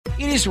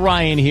is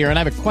Ryan here, and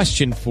I have a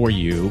question for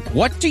you.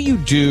 What do you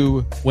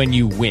do when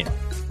you win?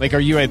 Like, are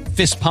you a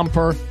fist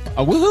pumper,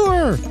 a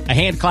woohooer, a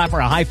hand clapper,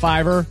 a high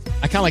fiver?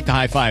 I kind of like the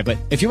high five, but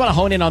if you want to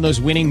hone in on those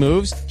winning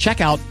moves,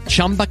 check out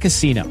Chumba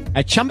Casino.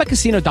 At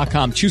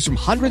ChumbaCasino.com, choose from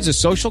hundreds of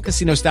social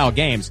casino-style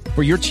games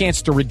for your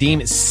chance to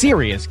redeem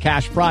serious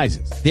cash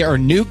prizes. There are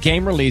new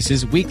game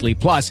releases weekly,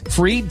 plus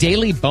free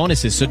daily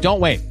bonuses. So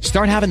don't wait.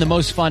 Start having the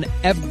most fun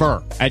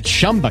ever at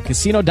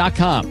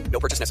ChumbaCasino.com.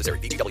 No purchase necessary.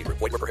 VGW. Void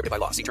where prohibited by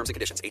law. See terms and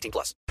conditions.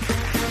 18+.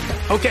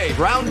 Okay,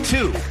 round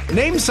two.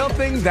 Name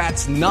something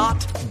that's not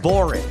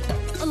boring.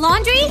 A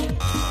laundry?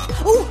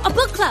 Ooh, a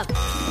book club.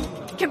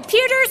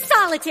 Computer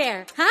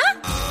solitaire,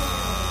 huh?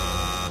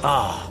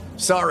 Ah,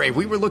 sorry.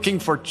 We were looking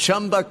for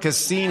Chumba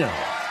Casino.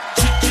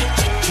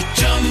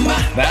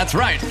 That's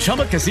right.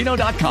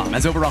 ChumbaCasino.com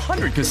has over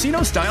 100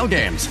 casino-style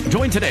games.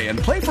 Join today and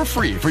play for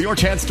free for your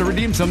chance to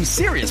redeem some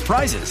serious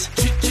prizes.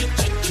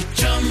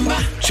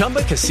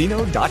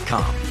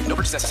 ChumbaCasino.com. No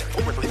purchase necessary.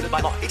 Void where prohibited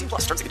by law. 18+.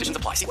 Terms and conditions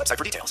apply. See website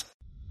for details.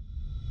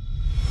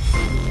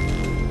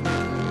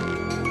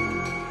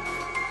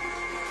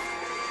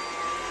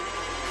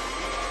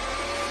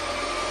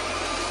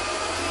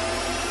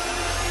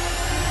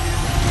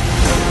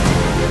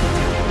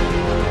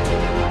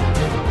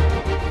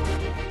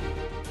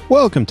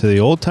 Welcome to the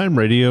Old Time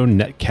Radio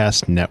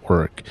Netcast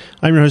Network.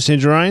 I'm your host,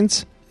 Andrew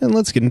Rhynes, and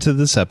let's get into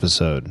this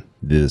episode.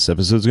 This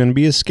episode is going to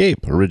be Escape.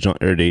 Original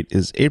air date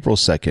is April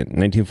 2nd,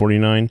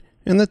 1949,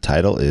 and the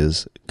title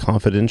is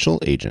Confidential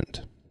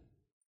Agent.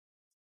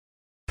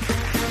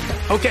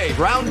 Okay,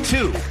 round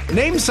two.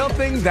 Name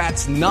something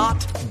that's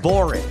not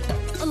boring.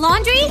 A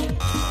laundry?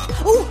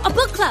 Ooh, a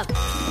book club.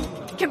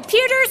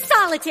 Computer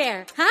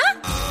solitaire,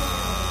 huh?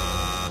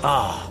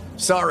 Ah,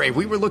 sorry.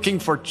 We were looking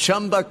for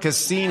Chumba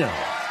Casino.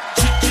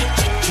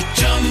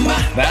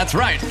 That's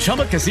right.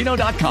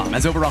 ChumbaCasino.com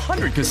has over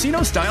 100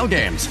 casino-style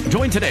games.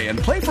 Join today and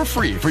play for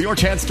free for your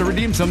chance to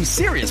redeem some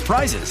serious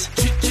prizes.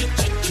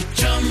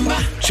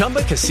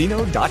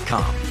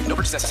 ChumbaCasino.com. No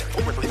purchase necessary.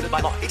 Void where prohibited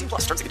by law. 18+.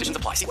 Terms and conditions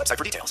apply. See website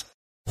for details.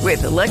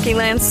 With the Lucky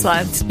Land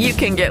Slots, you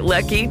can get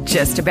lucky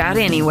just about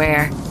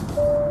anywhere.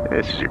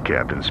 This is your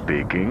captain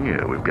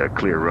speaking. We've got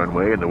clear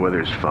runway and the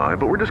weather's fine,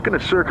 but we're just going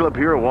to circle up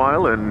here a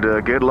while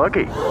and get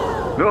lucky.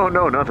 No,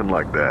 nothing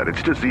like that.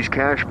 It's just these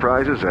cash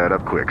prizes add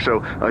up quick. So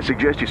I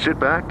suggest you sit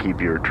back,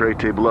 keep your tray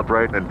table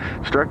upright, and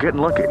start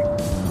getting lucky.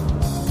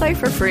 Play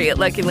for free at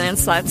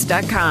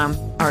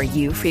LuckyLandSlots.com. Are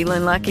you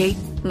feeling lucky?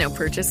 No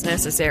purchase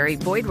necessary.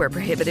 Void where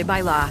prohibited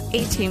by law.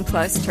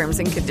 18+ terms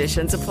and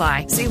conditions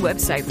apply. See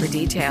website for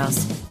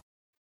details.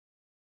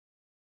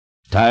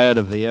 Tired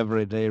of the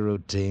everyday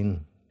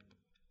routine?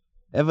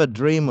 Ever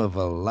dream of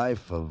a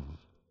life of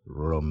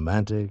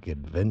romantic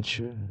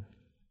adventure?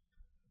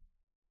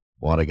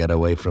 Want to get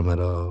away from it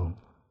all?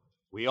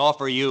 We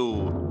offer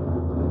you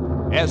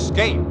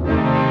Escape.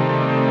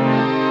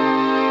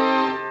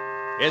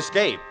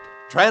 Escape,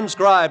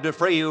 transcribed to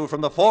free you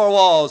from the four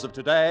walls of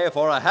today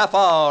for a half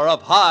hour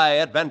of high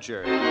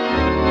adventure.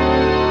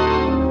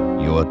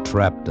 You are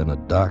trapped in a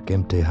dark,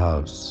 empty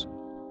house.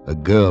 A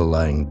girl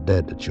lying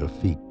dead at your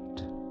feet.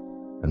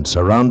 And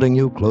surrounding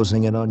you,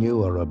 closing in on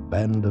you, are a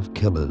band of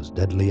killers,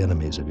 deadly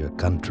enemies of your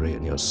country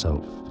and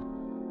yourself.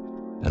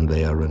 And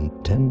they are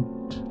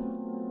intent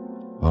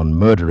on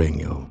murdering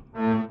you.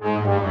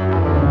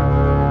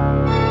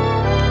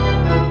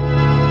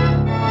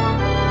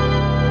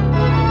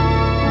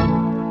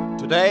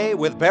 Today,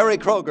 with Barry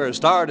Kroger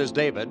starred as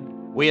David,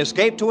 we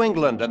escape to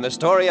England and the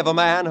story of a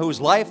man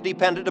whose life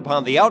depended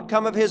upon the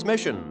outcome of his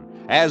mission,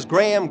 as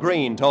Graham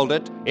Greene told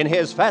it in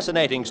his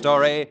fascinating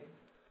story,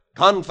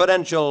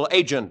 Confidential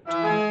Agent.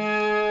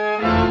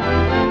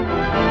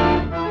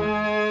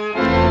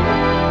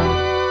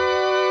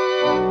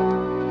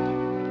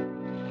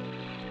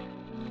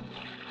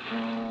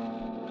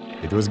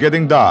 It was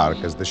getting dark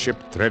as the ship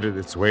threaded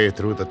its way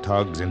through the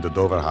tugs into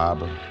Dover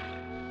Harbor.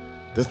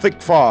 The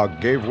thick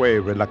fog gave way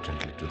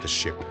reluctantly to the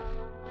ship.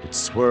 It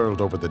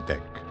swirled over the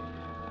deck.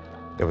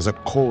 There was a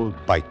cold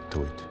bite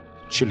to it,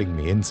 chilling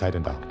me inside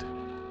and out.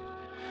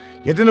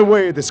 Yet in a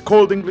way, this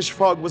cold English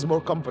fog was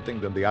more comforting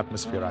than the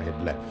atmosphere I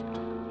had left.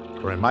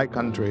 For in my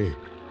country,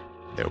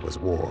 there was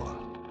war.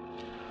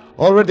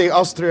 Already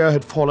Austria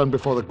had fallen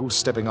before the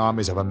goose-stepping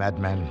armies of a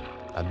madman,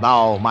 and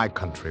now my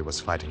country was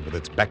fighting with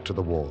its back to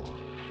the wall.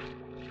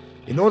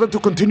 In order to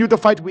continue the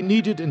fight, we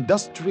needed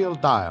industrial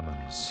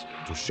diamonds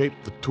to shape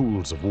the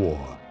tools of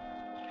war.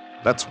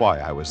 That's why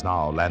I was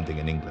now landing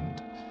in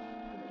England.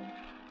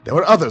 There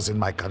were others in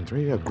my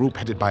country, a group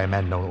headed by a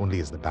man known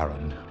only as the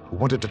Baron, who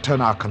wanted to turn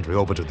our country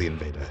over to the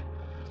invader,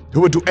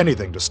 who would do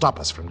anything to stop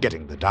us from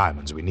getting the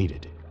diamonds we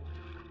needed.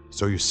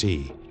 So you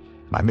see,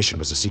 my mission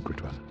was a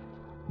secret one.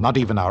 Not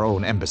even our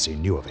own embassy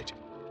knew of it.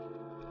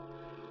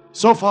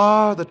 So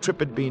far, the trip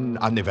had been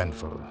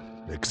uneventful,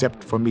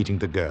 except for meeting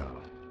the girl.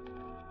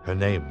 Her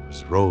name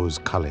was Rose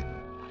Cullen.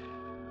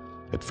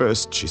 At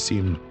first, she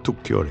seemed too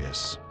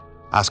curious,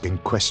 asking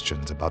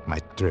questions about my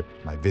trip,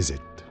 my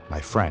visit,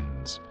 my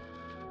friends,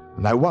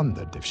 and I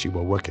wondered if she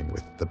were working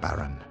with the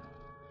Baron.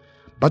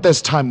 But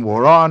as time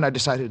wore on, I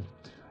decided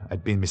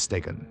I'd been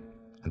mistaken.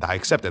 and I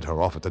accepted her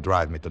offer to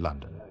drive me to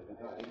London.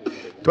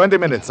 20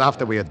 minutes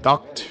after we had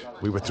docked,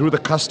 we were through the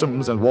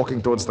customs and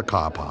walking towards the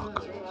car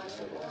park.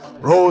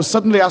 Rose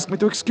suddenly asked me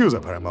to excuse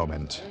her for a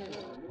moment.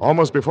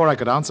 Almost before I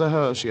could answer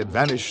her, she had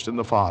vanished in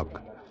the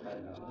fog.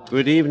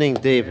 Good evening,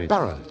 David.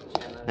 Baron.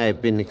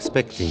 I've been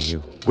expecting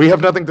you. We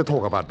have nothing to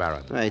talk about,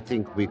 Baron. I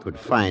think we could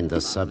find a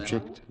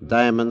subject.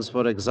 Diamonds,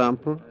 for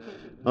example.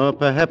 Or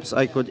perhaps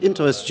I could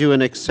interest you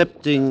in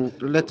accepting,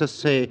 let us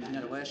say,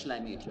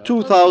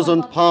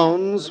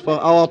 £2,000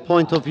 for our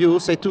point of view.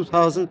 Say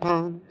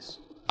 £2,000.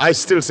 I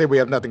still say we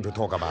have nothing to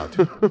talk about.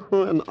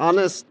 An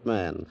honest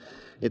man.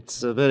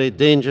 It's a very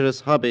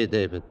dangerous hobby,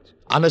 David.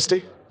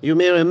 Honesty? You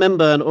may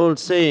remember an old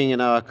saying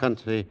in our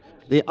country.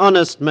 The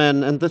honest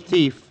man and the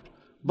thief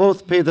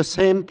both pay the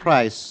same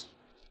price,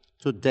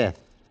 to death.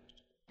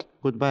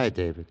 Goodbye,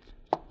 David.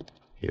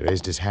 He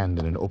raised his hand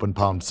in an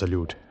open-palmed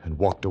salute and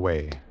walked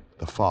away,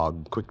 the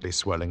fog quickly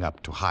swirling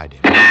up to hide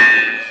him.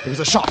 There was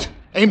a shot,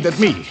 aimed at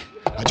me.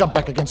 I jumped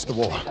back against the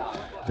wall.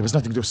 There was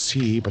nothing to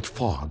see but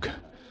fog.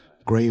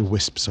 Gray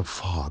wisps of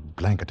fog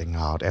blanketing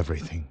out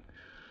everything.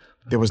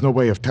 There was no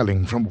way of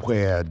telling from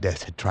where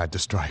death had tried to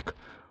strike,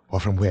 or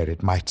from where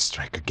it might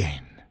strike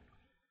again.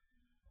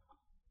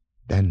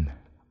 Then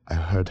I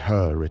heard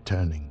her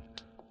returning.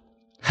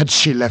 Had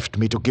she left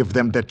me to give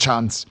them their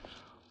chance?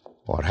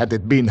 Or had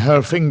it been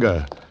her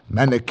finger,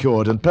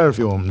 manicured and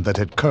perfumed, that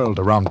had curled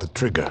around the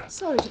trigger?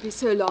 Sorry to be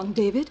so long,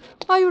 David.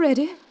 Are you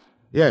ready?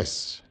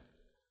 Yes.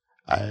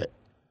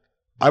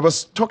 I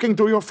was talking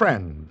to your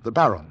friend, the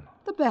Baron.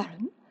 The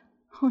Baron?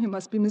 Oh, you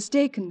must be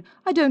mistaken.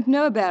 I don't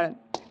know a Baron.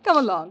 Come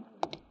along.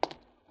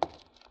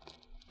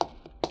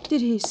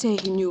 Did he say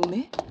he knew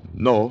me?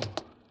 No.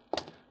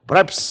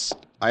 Perhaps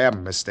I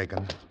am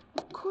mistaken.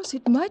 Of course,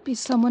 it might be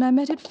someone I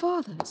met at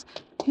Father's.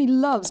 He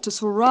loves to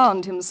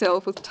surround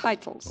himself with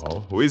titles. Oh,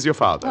 who is your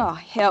father? Ah,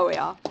 here we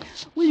are.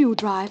 Will you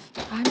drive?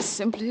 I'm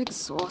simply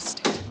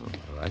exhausted.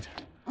 All right.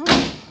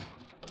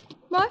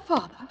 My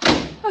father?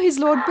 Oh, he's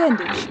Lord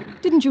Bendage.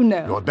 Didn't you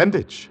know? Lord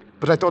Bendage?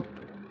 But I thought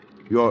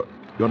your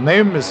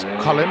name is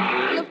Cullen?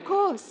 Well, of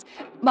course.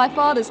 My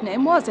father's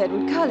name was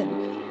Edward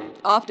Cullen.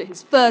 After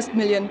his first £1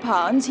 million,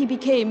 he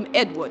became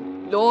Edward,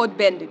 Lord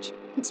Bendage.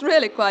 It's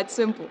really quite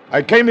simple.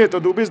 I came here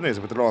to do business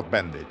with Lord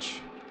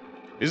Bendage.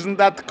 Isn't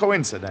that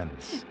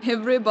coincidence?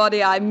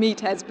 Everybody I meet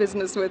has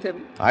business with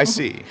him. I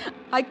see.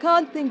 I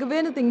can't think of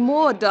anything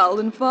more dull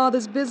than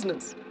father's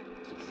business.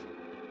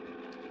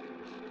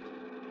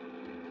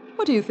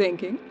 What are you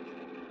thinking?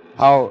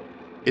 How,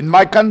 in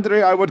my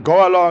country, I would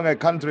go along a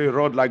country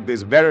road like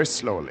this very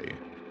slowly,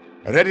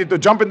 ready to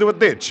jump into a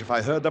ditch if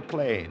I heard a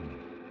plane.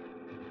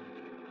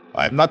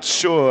 I'm not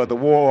sure the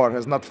war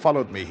has not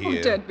followed me here.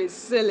 Oh, don't be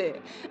silly.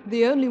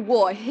 The only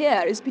war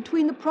here is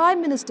between the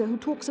Prime Minister who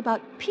talks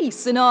about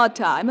peace in our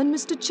time and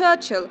Mr.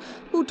 Churchill,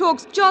 who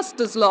talks just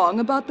as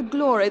long about the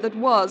glory that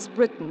was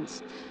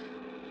Britain's.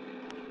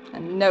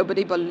 And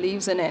nobody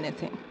believes in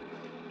anything.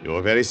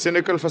 You're very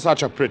cynical for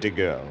such a pretty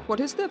girl.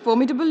 What is there for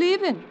me to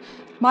believe in?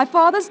 My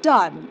father's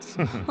diamonds.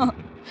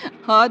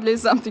 Hardly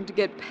something to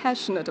get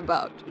passionate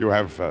about. You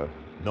have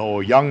no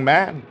young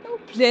man? Oh,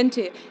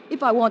 plenty.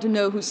 If I want to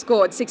know who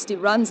scored 60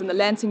 runs in the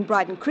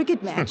Lancing-Brighton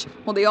cricket match,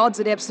 or the odds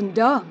at Epsom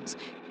Downs.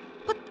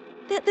 But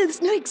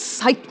there's no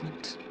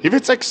excitement. If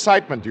it's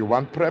excitement you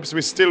want, perhaps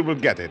we still will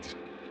get it.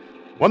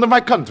 One of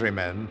my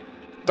countrymen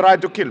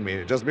tried to kill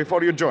me just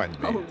before you joined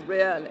me. Oh,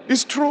 really?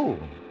 It's true.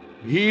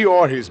 He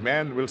or his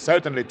men will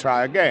certainly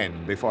try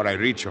again before I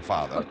reach your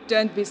father. Oh,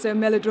 don't be so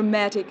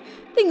melodramatic.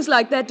 Things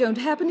like that don't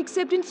happen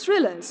except in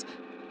thrillers.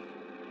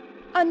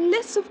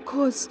 Unless, of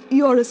course,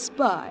 you're a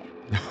spy.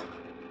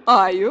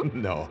 Are you?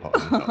 No.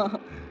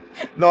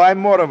 No, I'm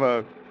more of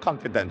a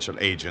confidential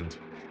agent.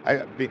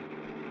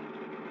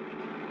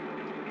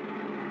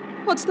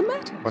 What's the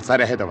matter? What's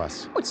that ahead of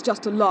us? Oh, it's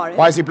just a lorry.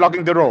 Why is he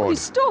blocking the road? He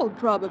stalled,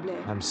 probably.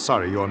 I'm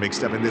sorry you're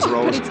mixed up in this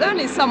road. But it's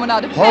only someone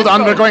out of Hold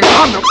petrol. on, we're going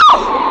on.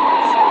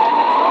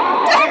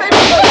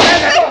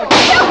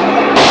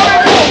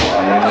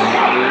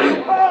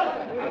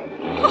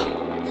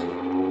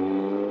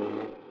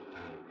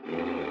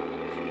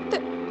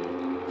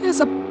 There's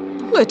a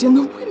bullet in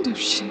the window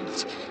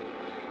shield.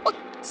 Oh,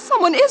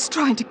 someone is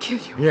trying to kill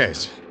you.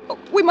 Yes. Oh,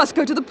 we must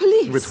go to the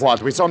police. With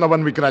what? We saw no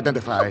one we could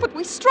identify. Oh, but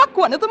we struck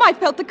one of them. I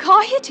felt the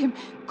car hit him.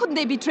 Couldn't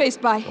they be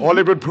traced by him? All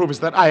it would prove is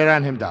that I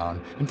ran him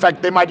down. In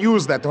fact, they might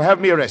use that to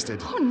have me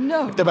arrested. Oh,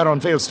 no. If the Baron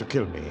fails to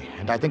kill me,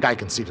 and I think I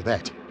can see to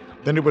that,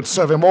 then it would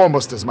serve him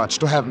almost as much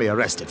to have me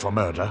arrested for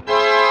murder.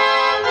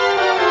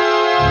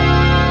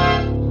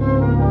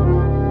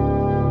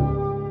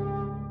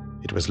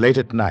 It was late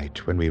at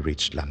night when we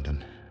reached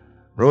London.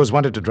 Rose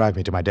wanted to drive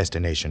me to my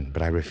destination,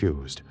 but I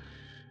refused.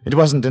 It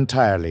wasn't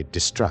entirely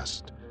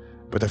distrust,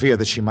 but a fear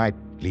that she might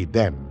lead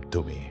them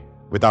to me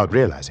without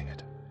realizing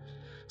it.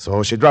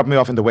 So she dropped me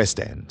off in the West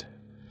End.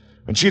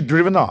 When she'd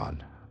driven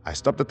on, I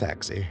stopped the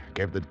taxi,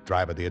 gave the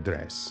driver the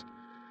address.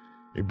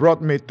 He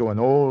brought me to an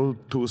old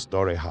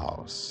 2-story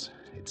house,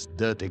 its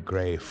dirty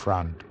gray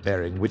front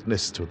bearing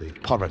witness to the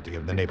poverty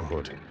of the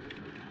neighborhood.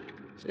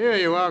 Here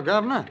you are,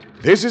 Governor.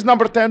 This is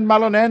number 10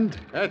 Malon End.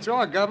 That's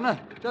right, Governor.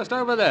 Just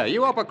over there.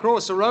 You up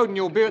across the road and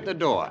you'll be at the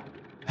door.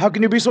 How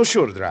can you be so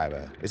sure,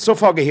 driver? It's so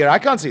foggy here, I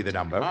can't see the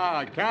number.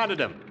 I counted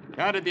them.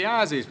 Counted the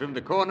houses from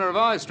the corner of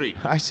High Street.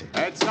 I see.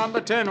 That's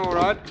number 10, all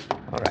right.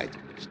 All right.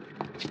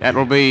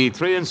 That'll be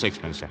 3 and 6,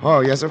 sir.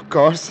 Oh, yes, of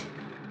course.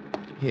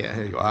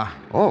 Here you are.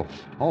 Oh,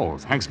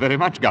 thanks very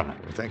much, Governor.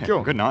 Thank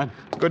you. Good night.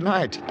 Good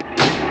night.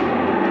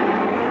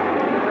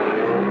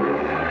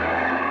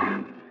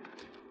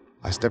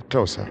 I stepped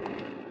closer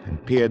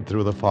and peered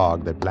through the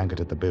fog that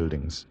blanketed the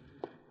buildings,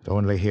 with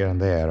only here and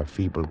there a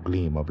feeble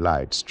gleam of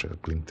light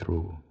struggling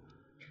through.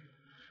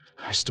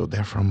 I stood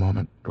there for a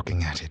moment,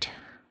 looking at it.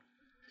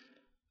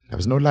 There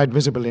was no light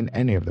visible in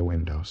any of the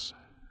windows,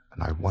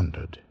 and I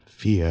wondered,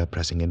 fear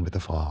pressing in with the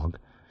fog,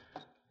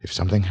 if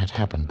something had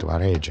happened to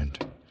our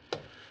agent.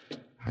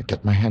 I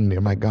kept my hand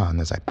near my gun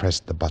as I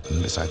pressed the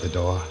button beside the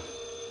door.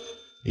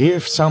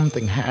 If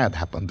something had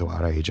happened to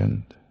our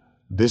agent,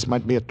 this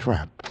might be a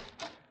trap.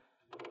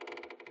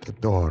 The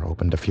door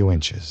opened a few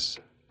inches,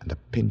 and a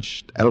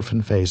pinched,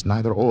 elfin face,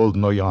 neither old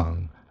nor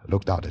young,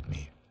 looked out at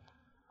me.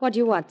 What do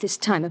you want this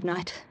time of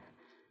night?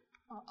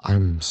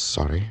 I'm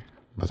sorry,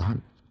 but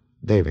I'm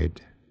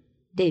David.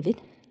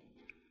 David?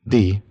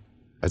 D,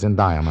 as in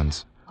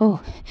diamonds.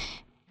 Oh,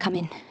 come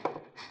in.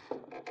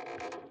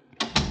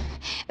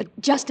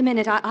 Just a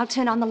minute. I'll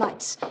turn on the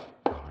lights.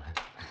 Oh,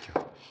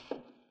 thank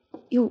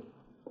you.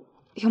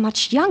 You're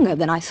much younger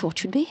than I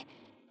thought you'd be.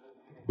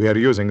 We are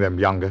using them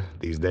younger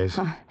these days.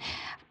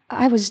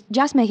 I was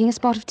just making a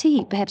spot of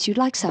tea. Perhaps you'd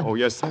like some. Oh,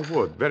 yes, I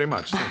would. Very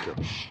much. Thank you.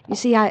 You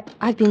see,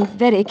 I've been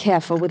very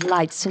careful with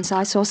lights since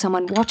I saw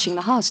someone watching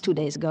the house 2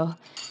 days ago.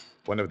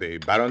 One of the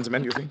Baron's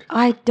men, you think?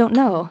 I don't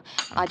know.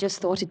 I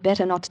just thought it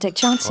better not to take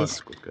Oh, chances. that's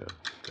a good girl.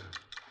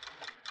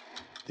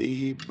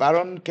 The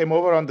Baron came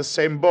over on the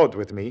same boat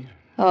with me.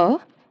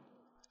 Oh?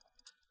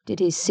 Did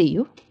he see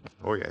you?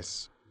 Oh,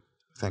 yes.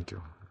 Thank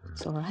you.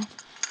 It's all right.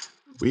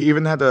 We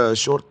even had a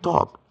short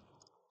talk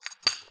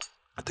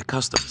at the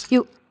customs.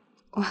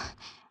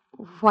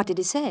 What did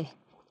he say?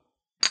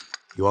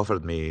 He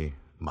offered me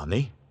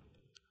money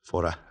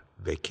for a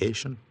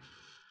vacation.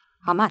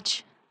 How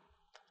much?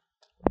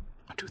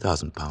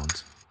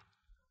 £2,000.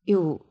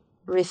 You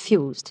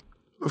refused?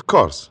 Of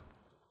course.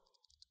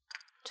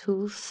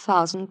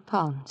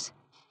 £2,000.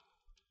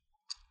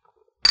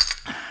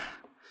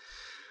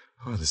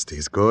 Oh, this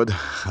tea's good.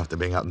 After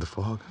being out in the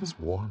fog, it's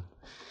warm.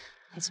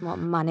 It's more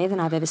money than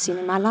I've ever seen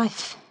in my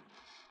life.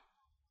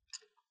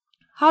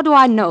 How do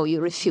I know you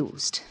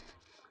refused?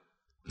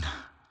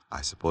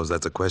 I suppose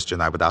that's a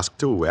question I would ask,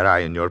 too, were I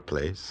in your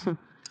place.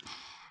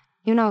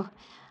 You know,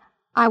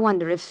 I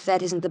wonder if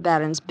that isn't the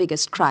Baron's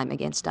biggest crime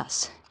against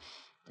us.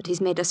 That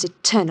he's made us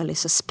eternally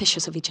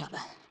suspicious of each other.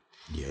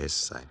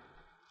 Yes,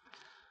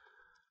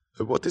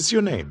 What is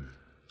your name?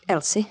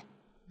 Elsie.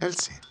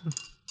 Elsie.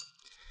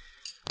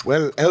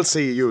 Well,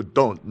 Elsie, you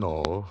don't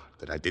know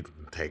that I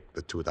didn't take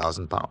the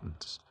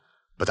 £2,000.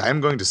 But I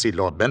am going to see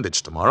Lord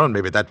Benditch tomorrow, and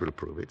maybe that will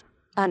prove it.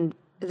 And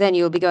then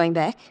you'll be going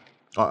back?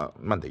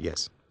 Monday,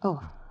 yes.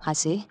 Oh, I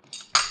see.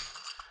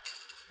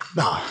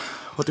 Now,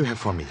 what do you have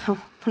for me?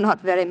 Oh,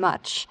 not very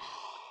much.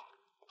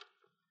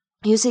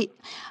 You see,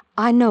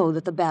 I know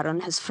that the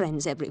Baron has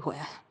friends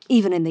everywhere,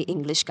 even in the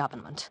English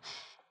government.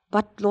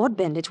 But Lord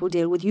Benditch will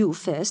deal with you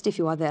first if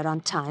you are there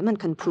on time and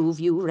can prove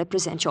you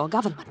represent your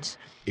government.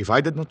 If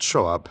I did not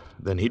show up,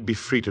 then he'd be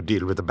free to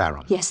deal with the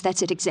Baron. Yes,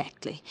 that's it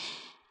exactly.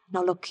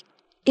 Now look,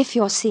 if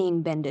you're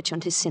seeing Benditch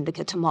and his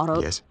syndicate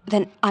tomorrow, yes,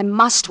 then I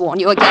must warn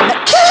you again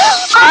that...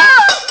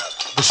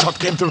 The shot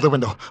came through the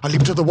window. I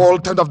leaped to the wall,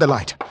 turned off the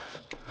light.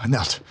 I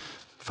knelt,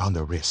 found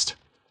her wrist.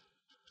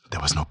 There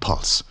was no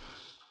pulse.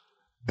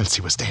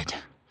 Elsie was dead.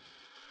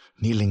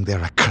 Kneeling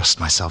there, I cursed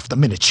myself. The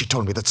minute she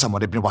told me that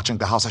someone had been watching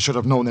the house, I should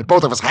have known that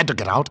both of us had to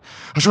get out.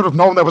 I should have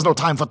known there was no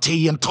time for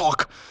tea and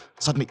talk.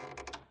 Suddenly,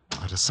 I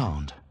heard a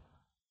sound.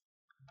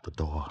 The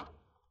door.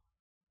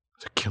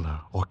 The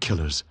killer or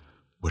killers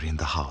were in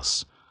the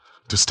house.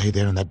 To stay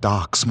there in that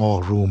dark,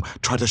 small room,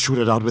 try to shoot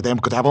it out with them,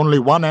 could have only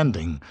one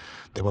ending.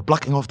 They were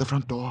blocking off the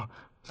front door.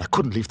 I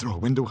couldn't leave through a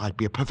window. I'd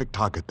be a perfect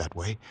target that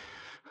way.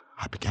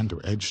 I began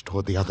to edge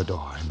toward the other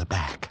door in the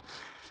back.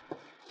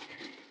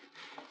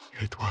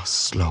 It was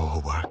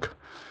slow work.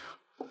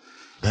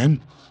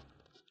 Then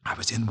I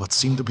was in what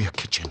seemed to be a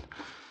kitchen.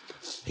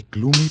 A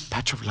gloomy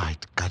patch of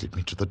light guided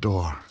me to the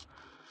door.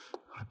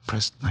 I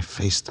pressed my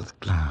face to the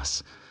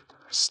glass,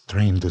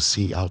 strained to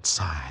see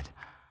outside.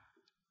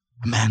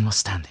 A man was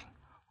standing,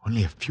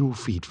 only a few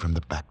feet from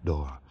the back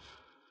door.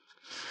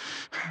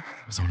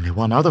 There was only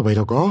one other way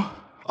to go,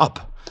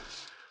 up.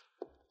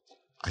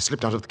 I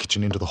slipped out of the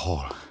kitchen into the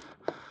hall.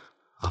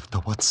 After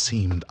what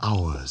seemed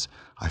hours,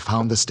 I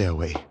found the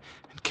stairway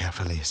and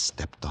carefully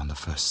stepped on the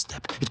first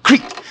step. It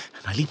creaked,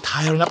 and I leaped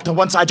higher and up to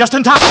one side, just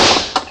in time.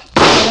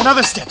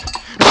 Another step.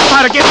 I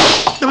tried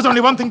again. There was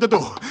only one thing to do.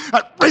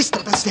 I raced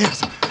up the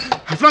stairs.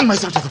 I flung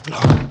myself to the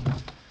floor.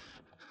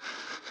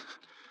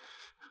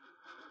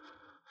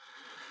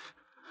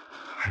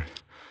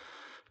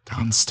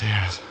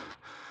 Downstairs,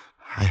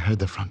 I heard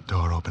the front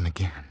door open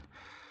again.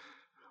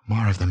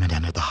 More of them had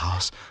entered the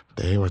house.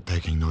 They were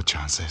taking no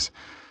chances.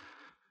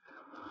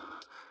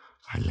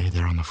 I lay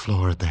there on the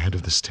floor at the head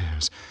of the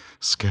stairs,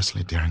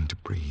 scarcely daring to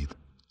breathe.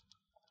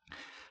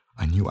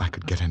 I knew I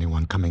could get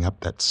anyone coming up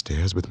that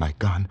stairs with my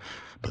gun,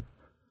 but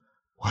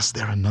was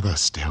there another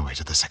stairway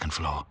to the second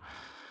floor?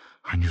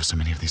 I knew so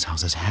many of these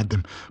houses had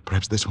them.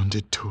 Perhaps this one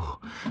did too.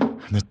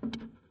 And that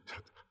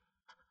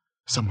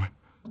somewhere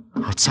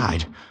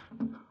outside,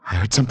 I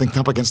heard something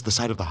thump against the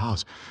side of the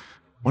house.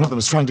 One of them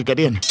was trying to get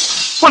in.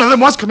 One of them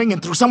was coming in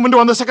through some window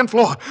on the second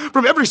floor.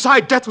 From every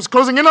side, death was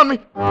closing in on me.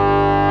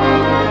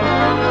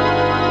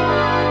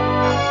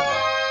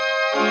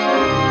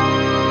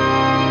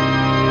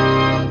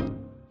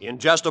 In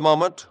just a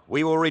moment,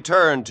 we will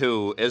return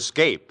to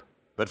Escape.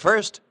 But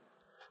first,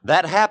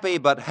 that happy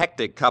but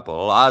hectic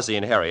couple, Ozzie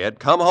and Harriet,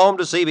 come home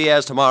to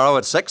CBS tomorrow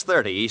at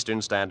 6:30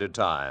 Eastern Standard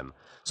Time.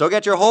 So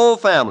get your whole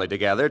family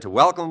together to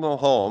welcome them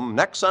home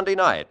next Sunday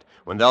night,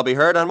 when they'll be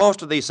heard on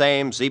most of these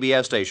same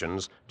CBS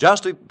stations,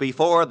 just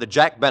before the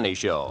Jack Benny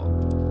Show.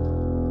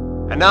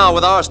 And now,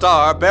 with our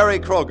star, Barry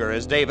Kroger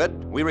as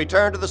David, we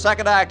return to the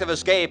second act of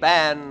Escape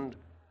and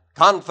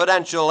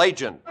Confidential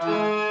Agent.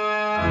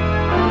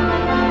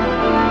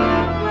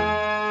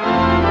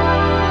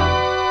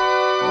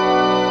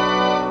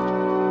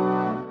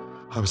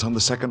 I was on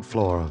the second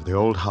floor of the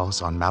old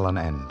house on Malin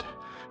End,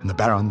 and the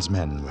Baron's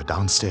men were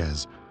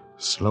downstairs,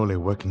 slowly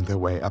working their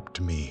way up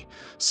to me,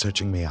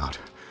 searching me out.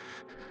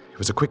 It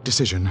was a quick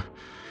decision.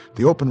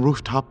 The open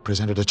rooftop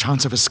presented a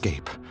chance of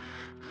escape,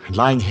 and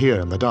lying here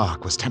in the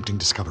dark was tempting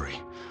discovery.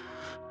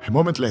 A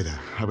moment later,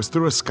 I was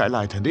through a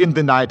skylight and in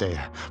the night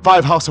air.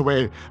 5 houses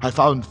away, I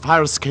found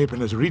fire escape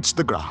and had reached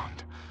the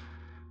ground.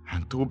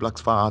 And 2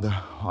 blocks farther,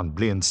 on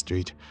Blean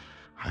Street,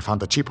 I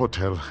found a cheap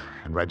hotel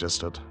and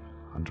registered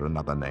under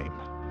another name.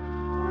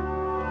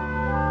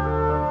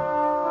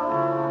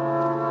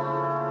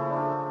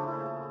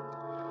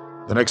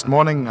 The next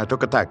morning, I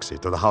took a taxi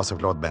to the house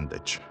of Lord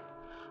Benditch.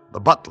 The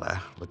butler,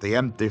 with the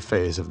empty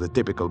face of the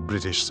typical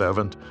British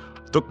servant,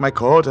 took my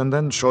coat and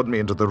then showed me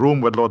into the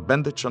room where Lord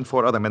Benditch and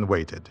 4 other men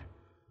waited.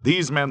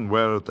 These men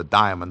were the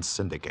Diamond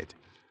Syndicate.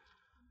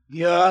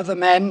 You're the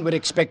man we're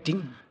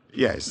expecting?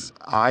 Yes,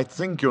 I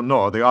think you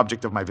know the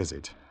object of my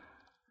visit.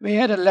 We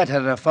had a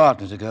letter a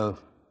fortnight ago.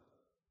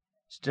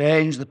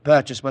 Strange the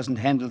purchase wasn't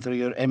handled through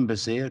your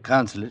embassy or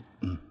consulate.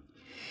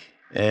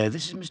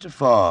 This is Mr.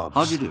 Forbes.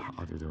 How do you do?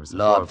 How do you do, Mr.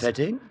 Lord Forbes?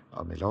 Petting.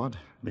 Oh, my lord.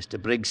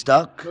 Mr.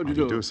 Brigstock. How do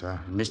you do, sir?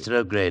 Mr.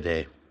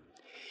 O'Grady.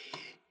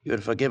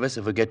 You'll forgive us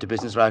if we get to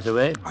business right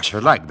away? I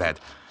should like that.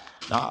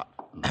 Now,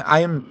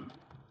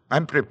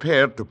 I'm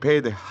prepared to pay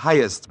the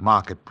highest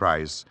market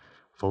price,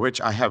 for which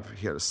I have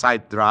here a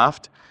side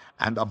draft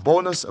and a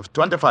bonus of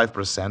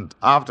 25%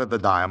 after the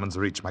diamonds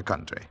reach my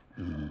country.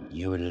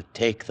 You will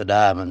take the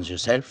diamonds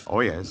yourself? Oh,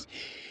 yes.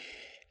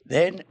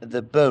 Then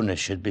the bonus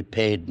should be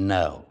paid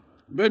now.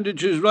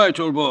 Benditch is right,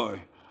 old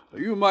boy.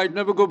 You might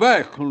never go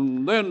back,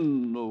 and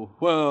then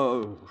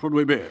where should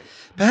we be?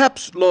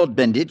 Perhaps, Lord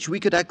Benditch, we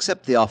could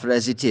accept the offer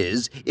as it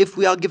is if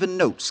we are given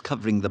notes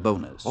covering the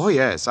bonus. Oh,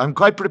 yes, I'm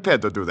quite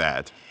prepared to do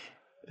that.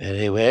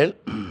 Very well.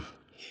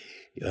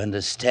 You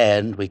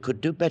understand, we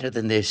could do better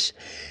than this,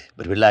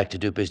 but we like to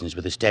do business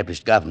with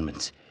established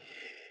governments.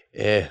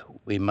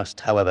 We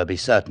must, however, be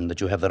certain that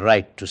you have the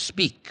right to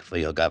speak for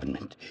your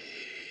government.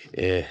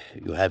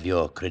 You have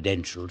your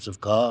credentials, of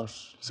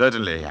course.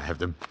 Certainly, I have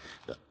them.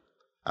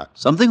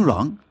 Something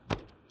wrong?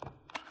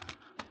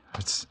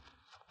 It's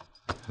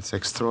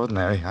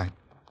extraordinary.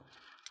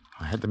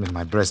 I had them in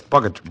my breast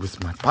pocket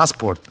with my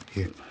passport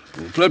here.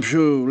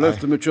 Clepshaw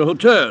left them at your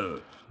hotel.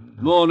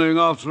 Morning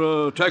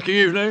after a tacky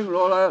evening, and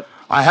all that.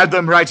 I had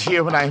them right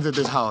here when I entered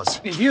this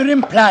house. If you're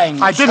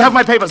implying... I did have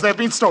my papers. They have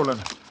been stolen.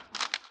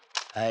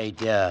 I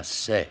dare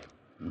say.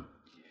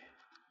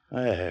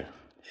 Well,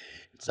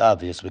 it's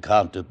obvious we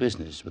can't do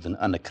business with an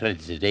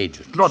unaccredited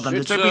agent. Lord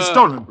Benditch, they've been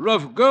stolen.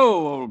 Rough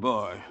go, old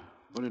boy.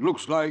 But it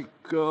looks like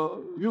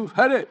you've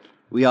had it.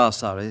 We are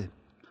sorry,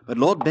 but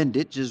Lord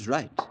Benditch is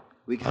right.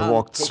 We can't. I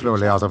walked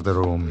slowly out of the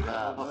room.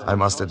 I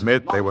must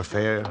admit they were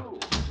fair.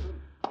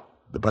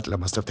 The butler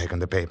must have taken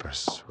the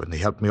papers when he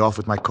helped me off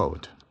with my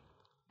coat.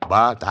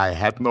 But I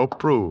had no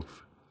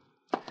proof.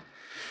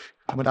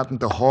 I went out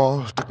into the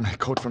hall, took my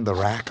coat from the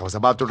rack. I was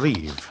about to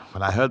leave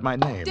when I heard my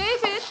name.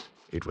 David!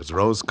 It was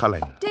Rose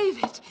Cullen.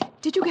 David,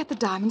 did you get the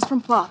diamonds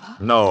from Father?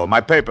 No,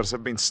 my papers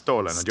have been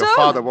stolen, and your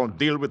father won't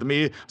deal with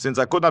me since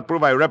I could not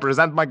prove I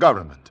represent my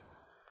government.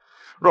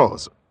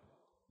 Rose,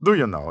 do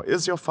you know,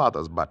 is your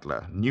father's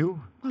butler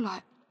new?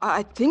 Well,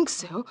 I think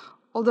so,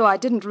 although I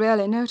didn't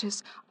really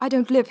notice. I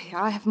don't live here.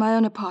 I have my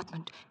own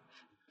apartment.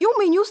 You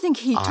mean you think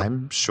he took...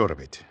 I'm sure of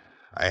it.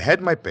 I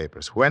had my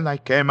papers when I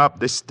came up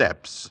the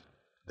steps.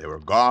 They were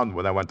gone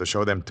when I went to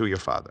show them to your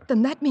father.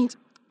 Then that means...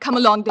 Come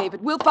along,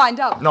 David. We'll find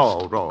out.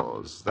 No,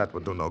 Rose, that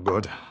would do no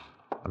good.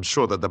 I'm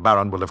sure that the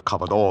Baron will have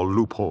covered all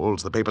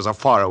loopholes. The papers are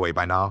far away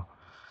by now.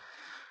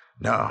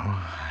 No,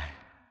 I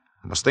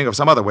must think of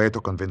some other way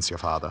to convince your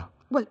father.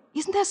 Well,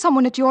 isn't there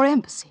someone at your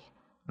embassy?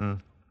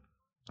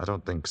 I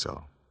don't think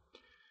so.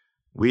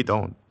 We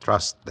don't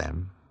trust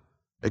them.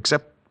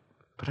 Except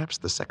Perhaps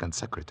the second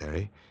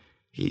secretary,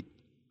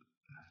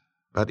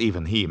 But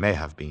even he may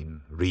have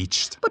been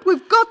reached. But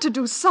we've got to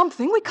do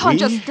something. We can't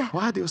just...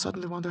 Why do you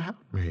suddenly want to help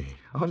me?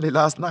 Only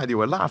last night you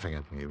were laughing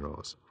at me,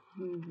 Rose.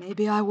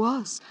 Maybe I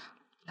was.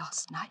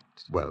 Last night.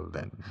 Well,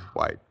 then,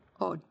 why?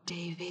 Oh,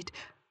 David,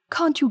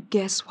 can't you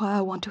guess why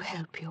I want to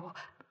help you?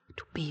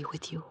 To be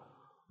with you.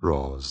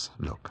 Rose,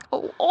 look.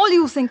 Oh, all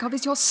you think of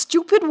is your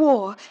stupid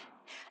war.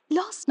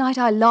 Last night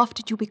I laughed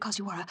at you because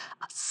you were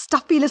a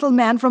stuffy little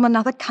man from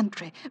another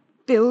country,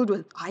 filled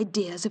with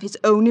ideas of his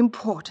own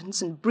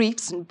importance and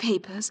briefs and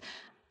papers.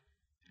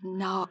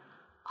 Now,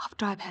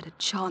 after I've had a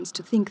chance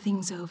to think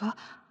things over,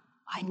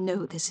 I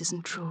know this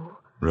isn't true.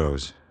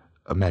 Rose,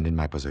 a man in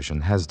my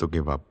position has to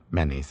give up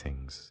many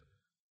things.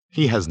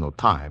 He has no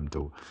time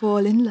to...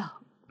 Fall in love.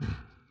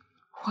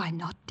 Why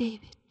not,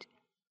 David?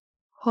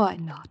 Why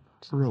not?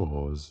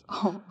 Rose.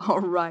 Oh,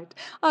 all right.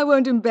 I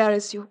won't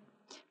embarrass you.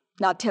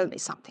 Now tell me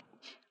something.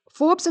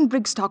 Forbes and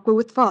Brigstock were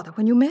with Father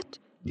when you met?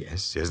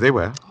 Yes, they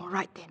were. All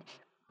right, then.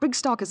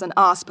 Brigstock is an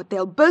ass, but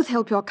they'll both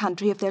help your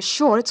country if they're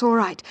sure it's all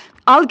right.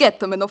 I'll get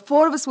them, and the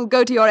four of us will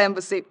go to your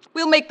embassy.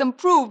 We'll make them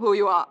prove who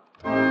you are.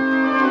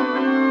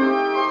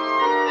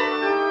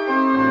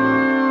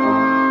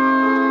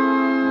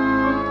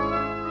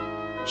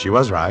 She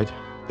was right.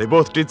 They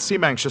both did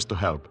seem anxious to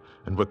help,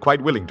 and were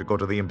quite willing to go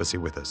to the embassy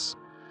with us.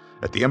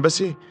 At the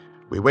embassy,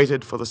 we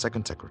waited for the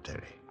second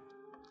secretary.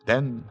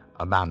 Then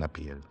a man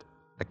appeared,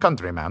 a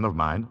countryman of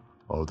mine,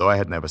 although I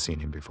had never seen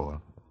him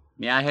before.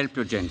 May I help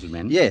you,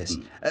 gentlemen? Yes.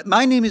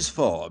 My name is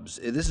Forbes.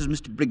 This is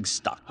Mr.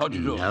 Brigstock. How do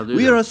you do?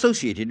 We are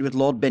associated with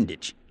Lord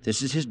Benditch.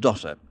 This is his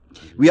daughter.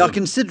 We are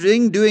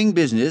considering doing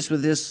business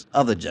with this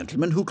other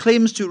gentleman who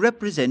claims to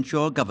represent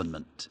your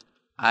government.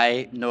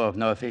 I know of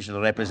no official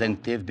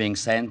representative being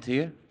sent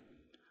here.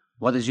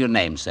 What is your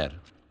name, sir?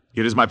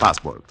 Here is my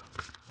passport.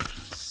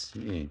 Let's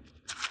see.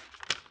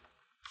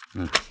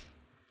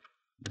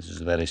 This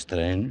is very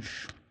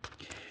strange.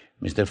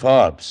 Mr.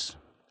 Forbes,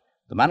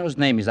 the man whose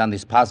name is on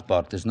this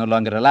passport is no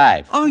longer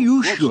alive. Are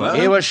you sure?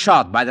 He was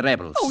shot by the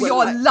rebels. Oh,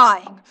 you're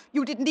lying.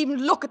 You didn't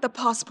even look at the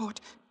passport.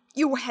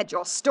 You had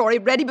your story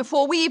ready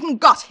before we even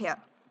got here.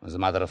 As a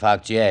matter of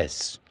fact,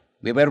 yes.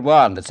 We were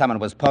warned that someone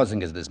was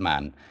posing as this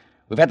man.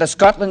 We've had the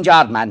Scotland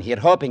Yard man here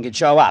hoping he'd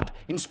show up.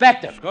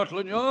 Inspector!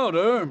 Scotland Yard,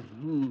 eh?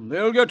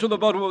 They'll get to the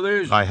bottom of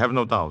this. I have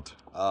no doubt.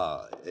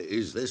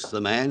 Is this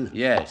the man?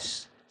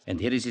 Yes. And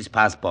here is his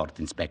passport,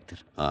 Inspector.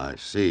 I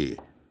see.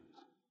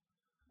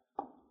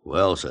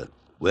 Well, sir,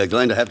 we're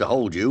going to have to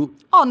hold you.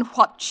 On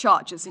what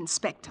charges,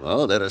 Inspector?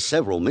 Well, there are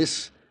several,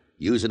 miss.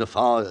 Using a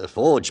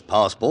forged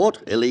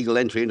passport, illegal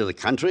entry into the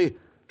country,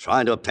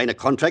 trying to obtain a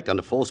contract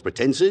under false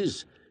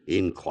pretenses,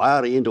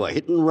 inquiry into a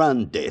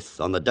hit-and-run death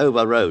on the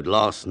Dover Road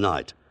last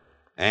night,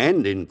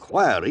 and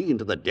inquiry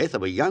into the death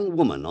of a young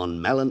woman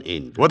on Malin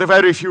End. What if I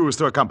refuse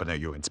to accompany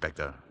you,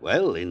 Inspector?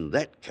 Well, in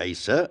that case,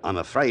 sir, I'm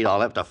afraid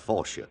I'll have to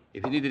force you.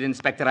 If you need it,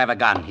 Inspector, I have a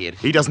gun here.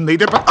 He doesn't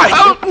need it, but I...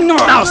 Oh, no!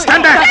 Now,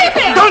 stand back!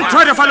 David! Don't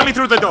try to follow me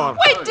through the door!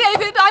 Wait,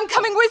 David! I'm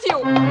coming with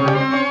you!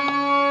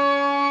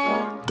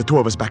 The two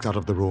of us backed out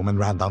of the room and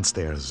ran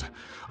downstairs.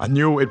 I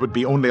knew it would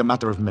be only a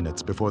matter of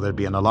minutes before there'd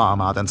be an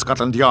alarm out and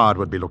Scotland Yard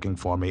would be looking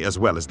for me, as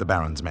well as the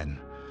Baron's men.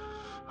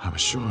 I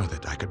was sure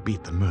that I could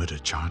beat the murder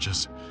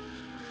charges.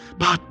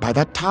 But by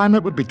that time,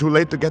 it would be too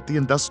late to get the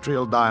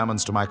industrial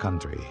diamonds to my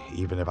country,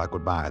 even if I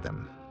could buy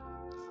them.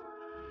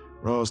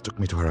 Rose took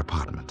me to her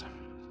apartment.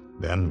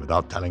 Then,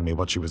 without telling me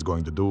what she was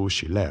going to do,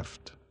 she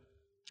left.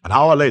 An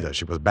hour later,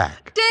 she was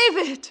back.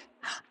 David!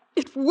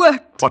 It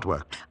worked. What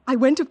worked? I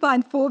went to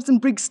find Forbes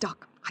and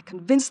Brigstock. I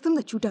convinced them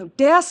that you don't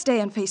dare stay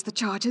and face the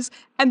charges,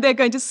 and they're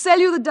going to sell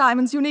you the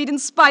diamonds you need in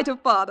spite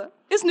of Father.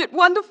 Isn't it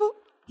wonderful?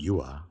 You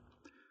are.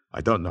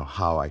 I don't know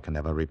how I can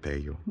ever repay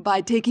you.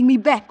 By taking me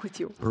back with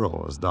you.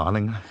 Rose,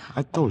 darling,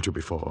 I told you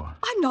before.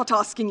 I'm not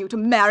asking you to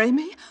marry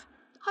me.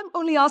 I'm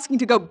only asking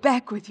to go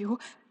back with you,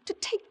 to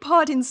take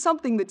part in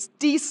something that's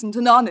decent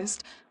and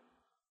honest.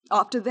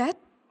 After that,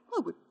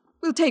 well,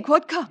 we'll take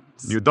what comes.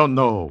 You don't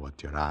know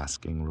what you're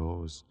asking,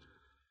 Rose.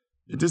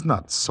 It is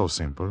not so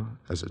simple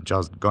as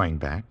just going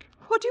back.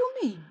 What do you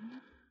mean?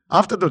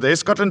 After today,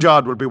 Scotland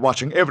Yard will be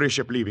watching every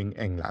ship leaving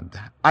England.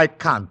 I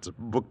can't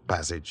book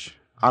passage.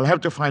 I'll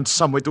have to find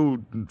some way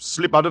to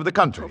slip out of the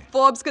country. Well,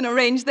 Forbes can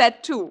arrange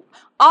that too,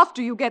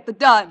 after you get the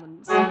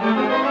diamonds.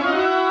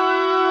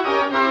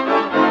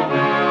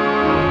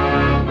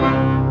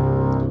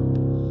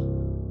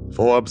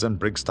 Forbes and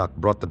Brigstock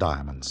brought the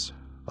diamonds,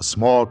 a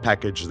small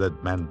package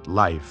that meant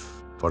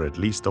life for at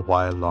least a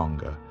while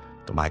longer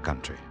to my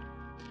country.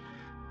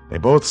 They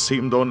both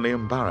seemed only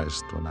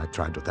embarrassed when I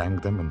tried to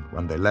thank them, and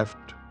when they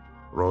left,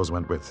 Rose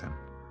went with them.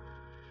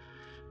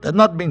 They'd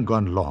not been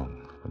gone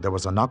long when there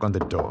was a knock on the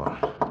door.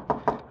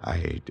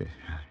 I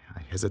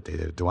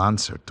hesitated to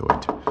answer to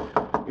it.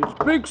 It's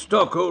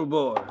Brigstock, old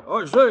boy.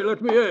 I say,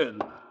 let me in.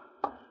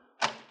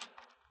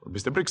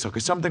 Mr. Brigstock,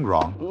 is something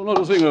wrong? Oh, not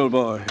a thing, old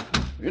boy.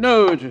 You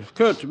know, it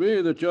occurred to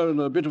me that you're in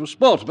a bit of a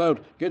spot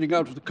about getting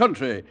out of the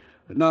country.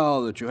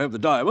 Now that you have the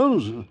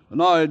diamonds,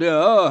 an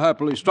idea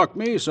happily struck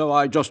me, so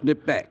I just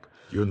nipped back.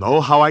 You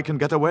know how I can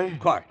get away?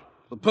 Quite.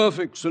 The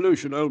perfect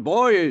solution, old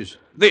boy, is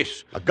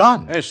this. A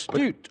gun?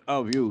 Astute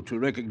of you to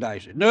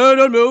recognize it. No,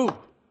 don't move.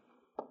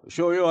 I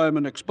assure you I'm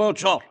an expert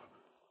shot.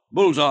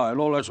 Bullseye and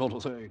all that sort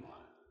of thing.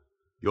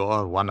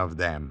 You're one of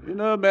them. In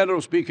a manner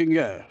of speaking,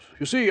 yes.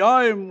 You see,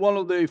 I'm one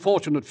of the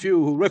fortunate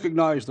few who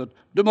recognize that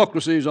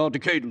democracies are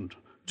decadent,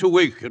 too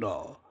weak,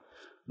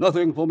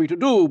 Nothing for me to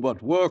do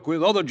but work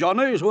with other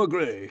Johnnies who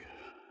agree.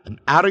 An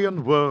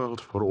Aryan world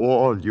for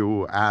all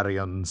you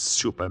Aryan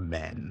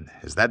supermen.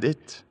 Is that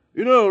it?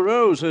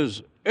 Rose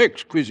has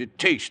exquisite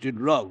taste in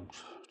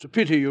rugs. It's a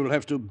pity you'll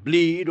have to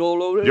bleed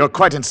all over it. You're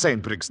quite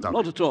insane, Brigstock.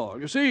 Not at all.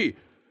 You see,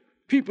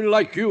 people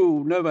like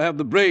you never have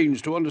the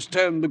brains to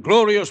understand the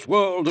glorious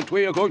world that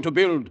we are going to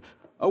build.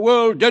 A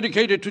world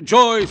dedicated to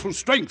joy through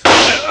strength.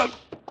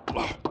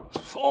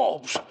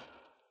 Forbes.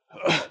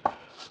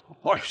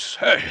 I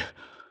say,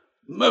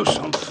 most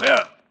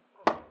unfair.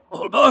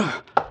 Although...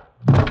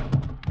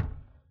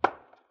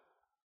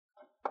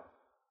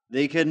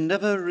 They can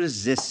never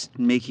resist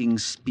making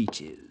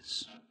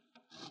speeches.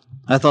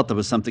 I thought there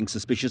was something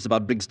suspicious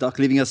about Brigstock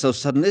leaving us so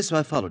suddenly, so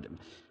I followed him.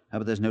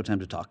 But there's no time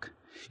to talk.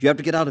 You have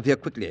to get out of here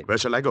quickly. Where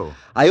shall I go?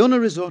 I own a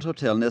resort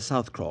hotel near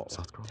South Crawl.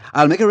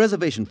 I'll make a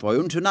reservation for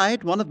you, and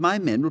tonight one of my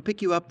men will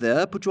pick you up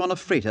there, put you on a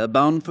freighter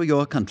bound for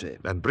your country.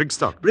 And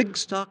Brigstock?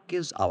 Brigstock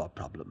is our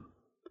problem.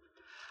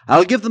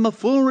 I'll give them a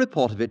full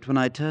report of it when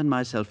I turn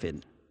myself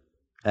in,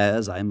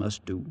 as I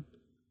must do.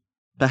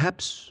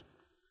 Perhaps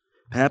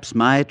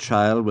my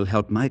trial will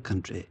help my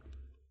country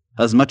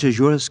as much as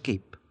your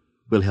escape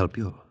will help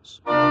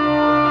yours.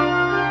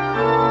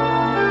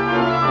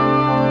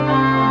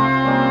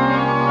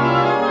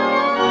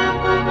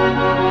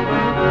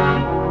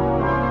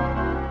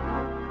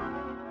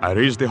 I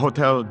reached the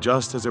hotel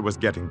just as it was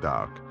getting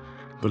dark.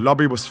 The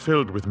lobby was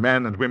filled with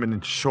men and women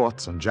in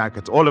shorts and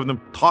jackets, all of them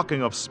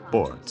talking of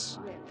sports.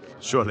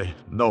 Surely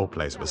no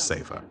place was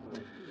safer.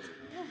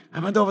 I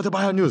went over to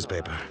buy a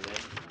newspaper.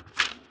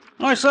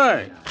 I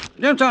say,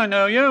 don't I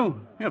know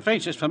you? Your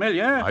face is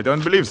familiar. I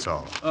don't believe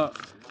so.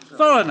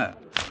 Foreigner,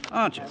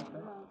 aren't you?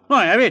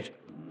 Why, have it.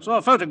 Saw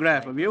a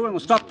photograph of you in the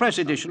stock press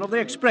edition of the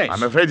Express.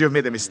 I'm afraid you've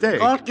made a mistake.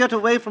 Can't get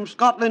away from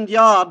Scotland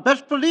Yard.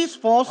 Best police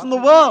force in the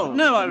world.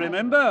 No, I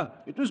remember.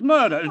 It was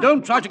murder.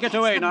 Don't try to get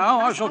away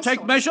now. I shall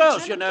take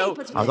measures,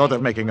 I thought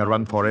of making a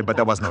run for it, but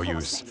there was no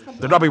use.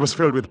 The lobby was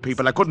filled with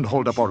people. I couldn't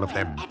hold up all of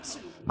them.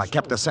 My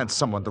captor sent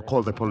someone to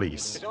call the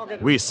police.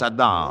 We sat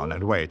down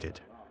and waited.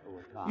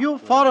 You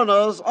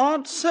foreigners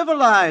aren't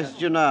civilized,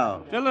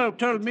 Fellow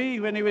told me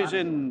when he was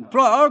in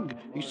Prague,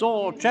 he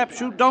saw a chap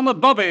shoot down the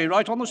bobby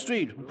right on the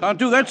street. Can't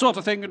do that sort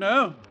of thing,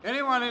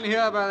 Anyone in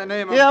here by the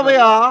name of... Here we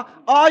are.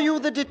 Are you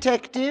the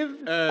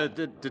detective?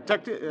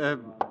 Detective?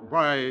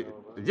 Why,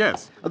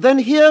 yes. Then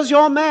here's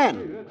your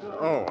man.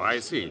 Oh, I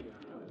see.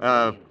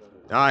 I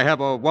have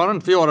a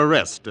warrant for your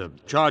arrest,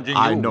 charging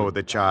you... I know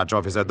the charge,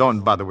 officer.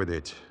 Don't bother with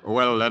it.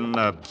 Well, then,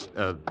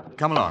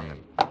 come along.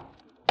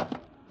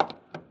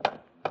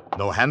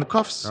 No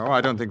handcuffs? No,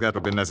 I don't think that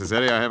will be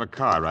necessary. I have a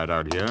car right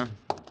out here.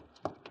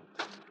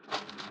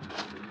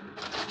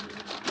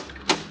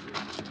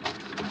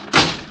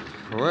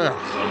 Well,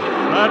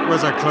 that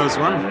was a close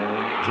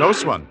one.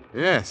 Close one?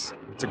 Yes.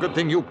 It's a good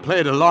thing you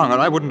played along, or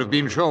I wouldn't have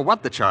been sure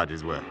what the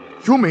charges were.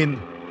 You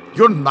mean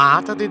you're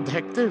not a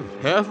detective?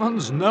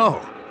 Heavens,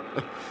 no.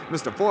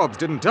 Mr. Forbes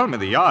didn't tell me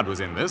the Yard was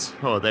in this.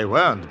 Oh, they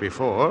weren't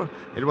before.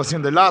 It was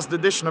in the last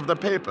edition of the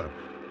paper.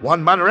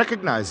 One man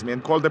recognized me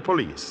and called the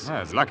police.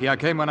 Yeah, it's lucky I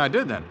came when I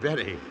did, then.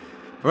 Very.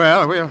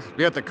 Well, we'll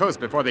be at the coast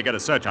before they get a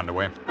search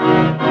underway.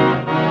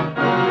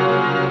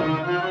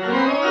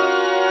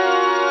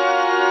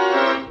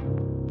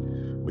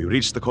 We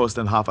reached the coast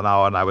in half an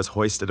hour, and I was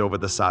hoisted over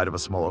the side of a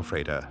small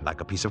freighter,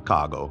 like a piece of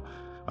cargo.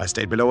 I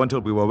stayed below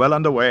until we were well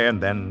underway,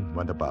 and then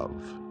went above.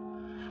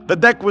 The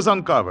deck was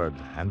uncovered,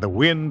 and the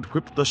wind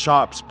whipped the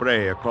sharp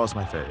spray across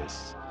my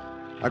face.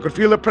 I could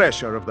feel the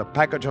pressure of the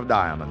package of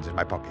diamonds in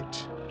my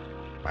pocket.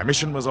 My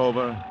mission was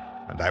over,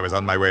 and I was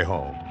on my way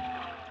home.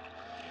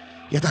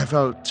 Yet I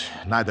felt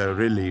neither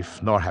relief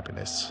nor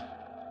happiness.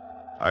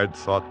 I'd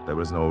thought there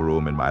was no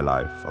room in my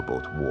life for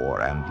both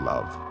war and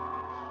love.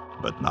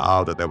 But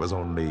now that there was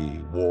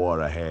only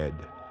war ahead,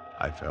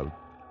 I felt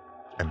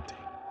empty.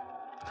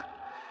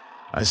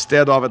 I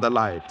stared off at the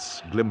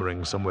lights,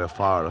 glimmering somewhere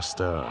far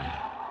astern.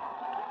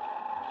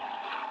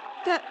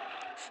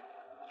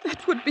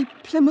 That would be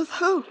Plymouth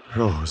Hoe.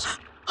 Rose.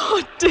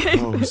 Oh,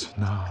 David. Rose,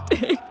 no.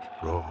 David.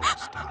 Rose,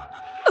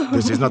 no.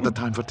 This is not the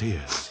time for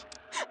tears.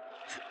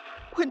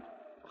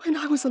 When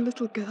I was a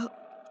little girl,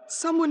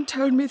 someone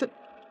told me that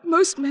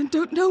most men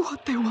don't know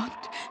what they want,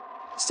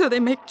 so they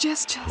make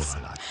gestures.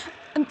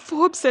 And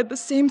Forbes said the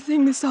same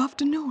thing this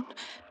afternoon.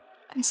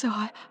 And so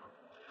I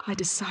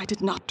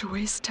decided not to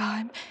waste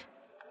time.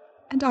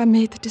 And I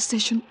made the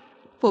decision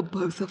for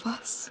both of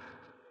us.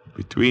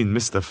 Between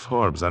Mr.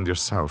 Forbes and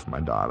yourself, my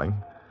darling,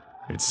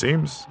 it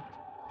seems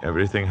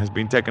everything has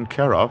been taken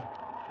care of.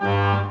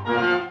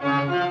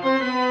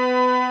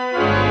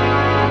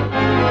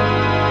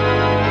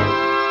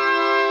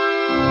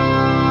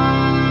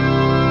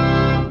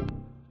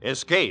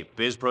 Escape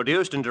is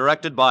produced and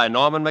directed by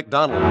Norman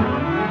MacDonald.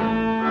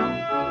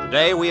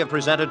 Today we have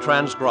presented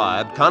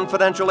transcribed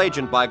Confidential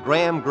Agent by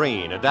Graham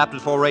Greene,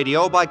 adapted for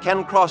radio by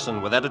Ken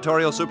Crossan with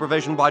editorial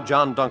supervision by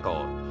John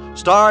Dunkel.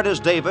 Starred as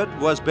David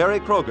was Barry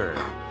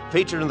Kroger.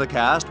 Featured in the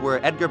cast were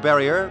Edgar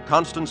Barrier,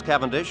 Constance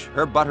Cavendish,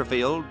 Herb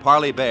Butterfield,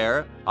 Parley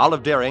Bear,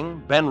 Olive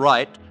Deering, Ben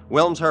Wright,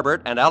 Wilms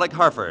Herbert, and Alec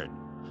Harford.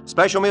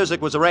 Special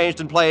music was arranged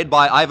and played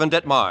by Ivan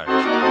Ditmars.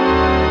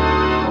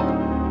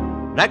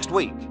 Next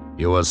week.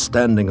 You are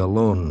standing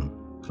alone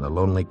in a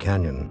lonely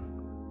canyon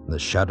in the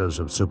shadows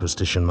of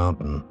Superstition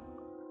Mountain.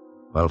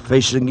 While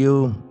facing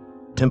you,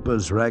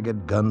 tempers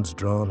ragged, guns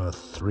drawn, are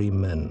 3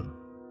 men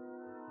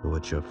who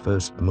at your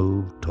first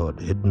move toward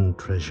hidden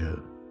treasure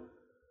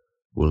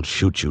will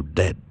shoot you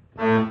dead.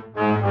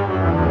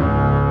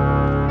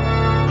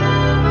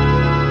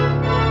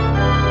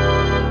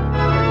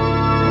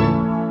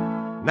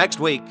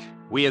 Next week,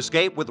 we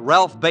escape with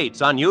Ralph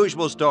Bates'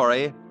 unusual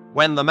story,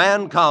 When the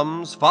Man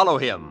Comes, Follow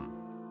Him.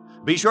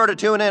 Be sure to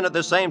tune in at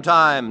the same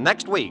time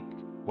next week,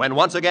 when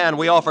once again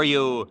we offer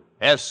you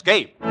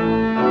Escape.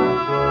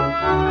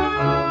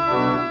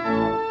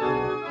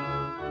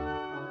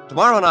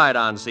 Tomorrow night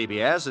on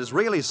CBS is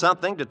really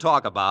something to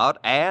talk about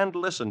and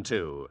listen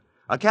to.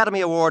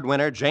 Academy Award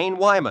winner Jane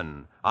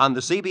Wyman on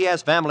the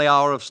CBS Family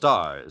Hour of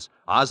Stars.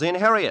 Ozzie and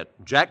Harriet,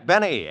 Jack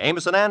Benny,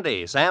 Amos and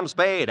Andy, Sam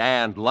Spade,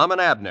 and Lum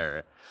and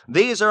Abner.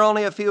 These are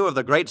only a few of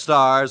the great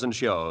stars and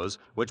shows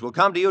which will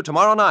come to you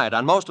tomorrow night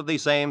on most of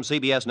these same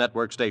CBS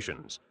network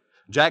stations.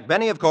 Jack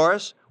Benny, of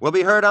course, will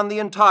be heard on the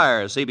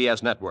entire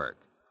CBS network.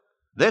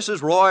 This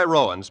is Roy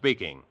Rowan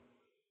speaking.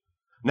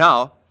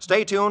 Now,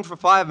 stay tuned for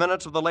 5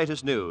 minutes of the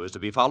latest news to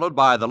be followed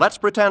by the Let's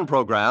Pretend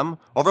program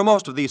over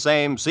most of these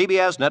same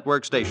CBS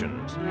network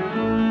stations.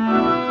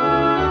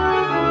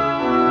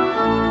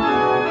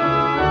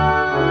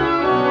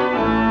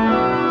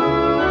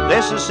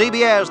 This is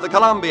CBS, the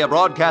Columbia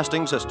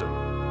Broadcasting System.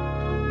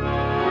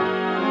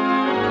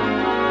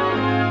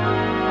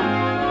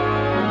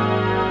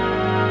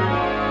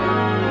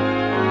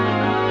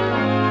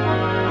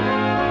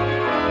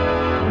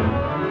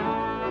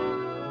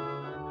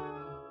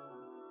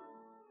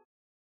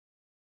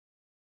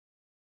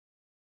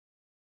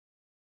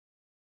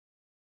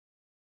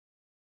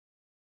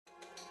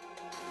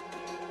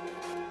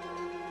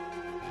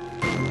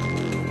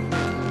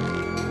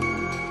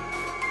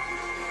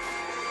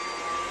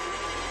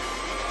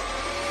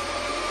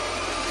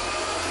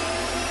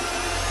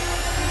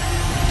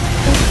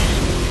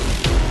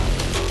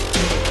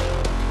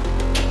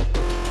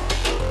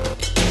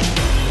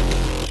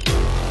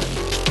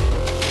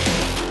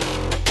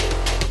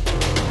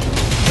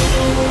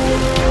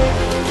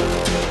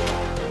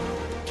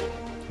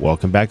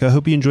 Welcome back. I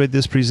hope you enjoyed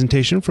this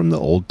presentation from the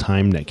Old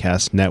Time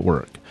Netcast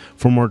Network.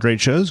 For more great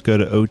shows, go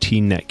to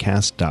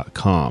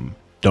otnetcast.com.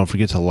 Don't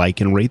forget to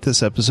like and rate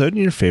this episode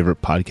in your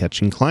favorite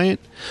podcatching client.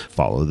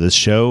 Follow this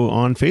show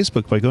on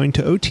Facebook by going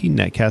to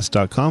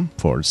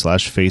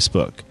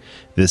otnetcast.com/Facebook.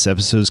 This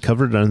episode is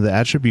covered under the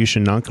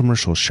Attribution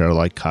Non-Commercial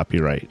Share-alike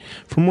copyright.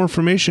 For more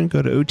information,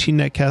 go to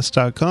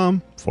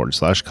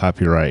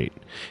otnetcast.com/copyright.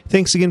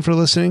 Thanks again for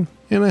listening,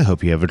 and I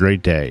hope you have a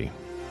great day.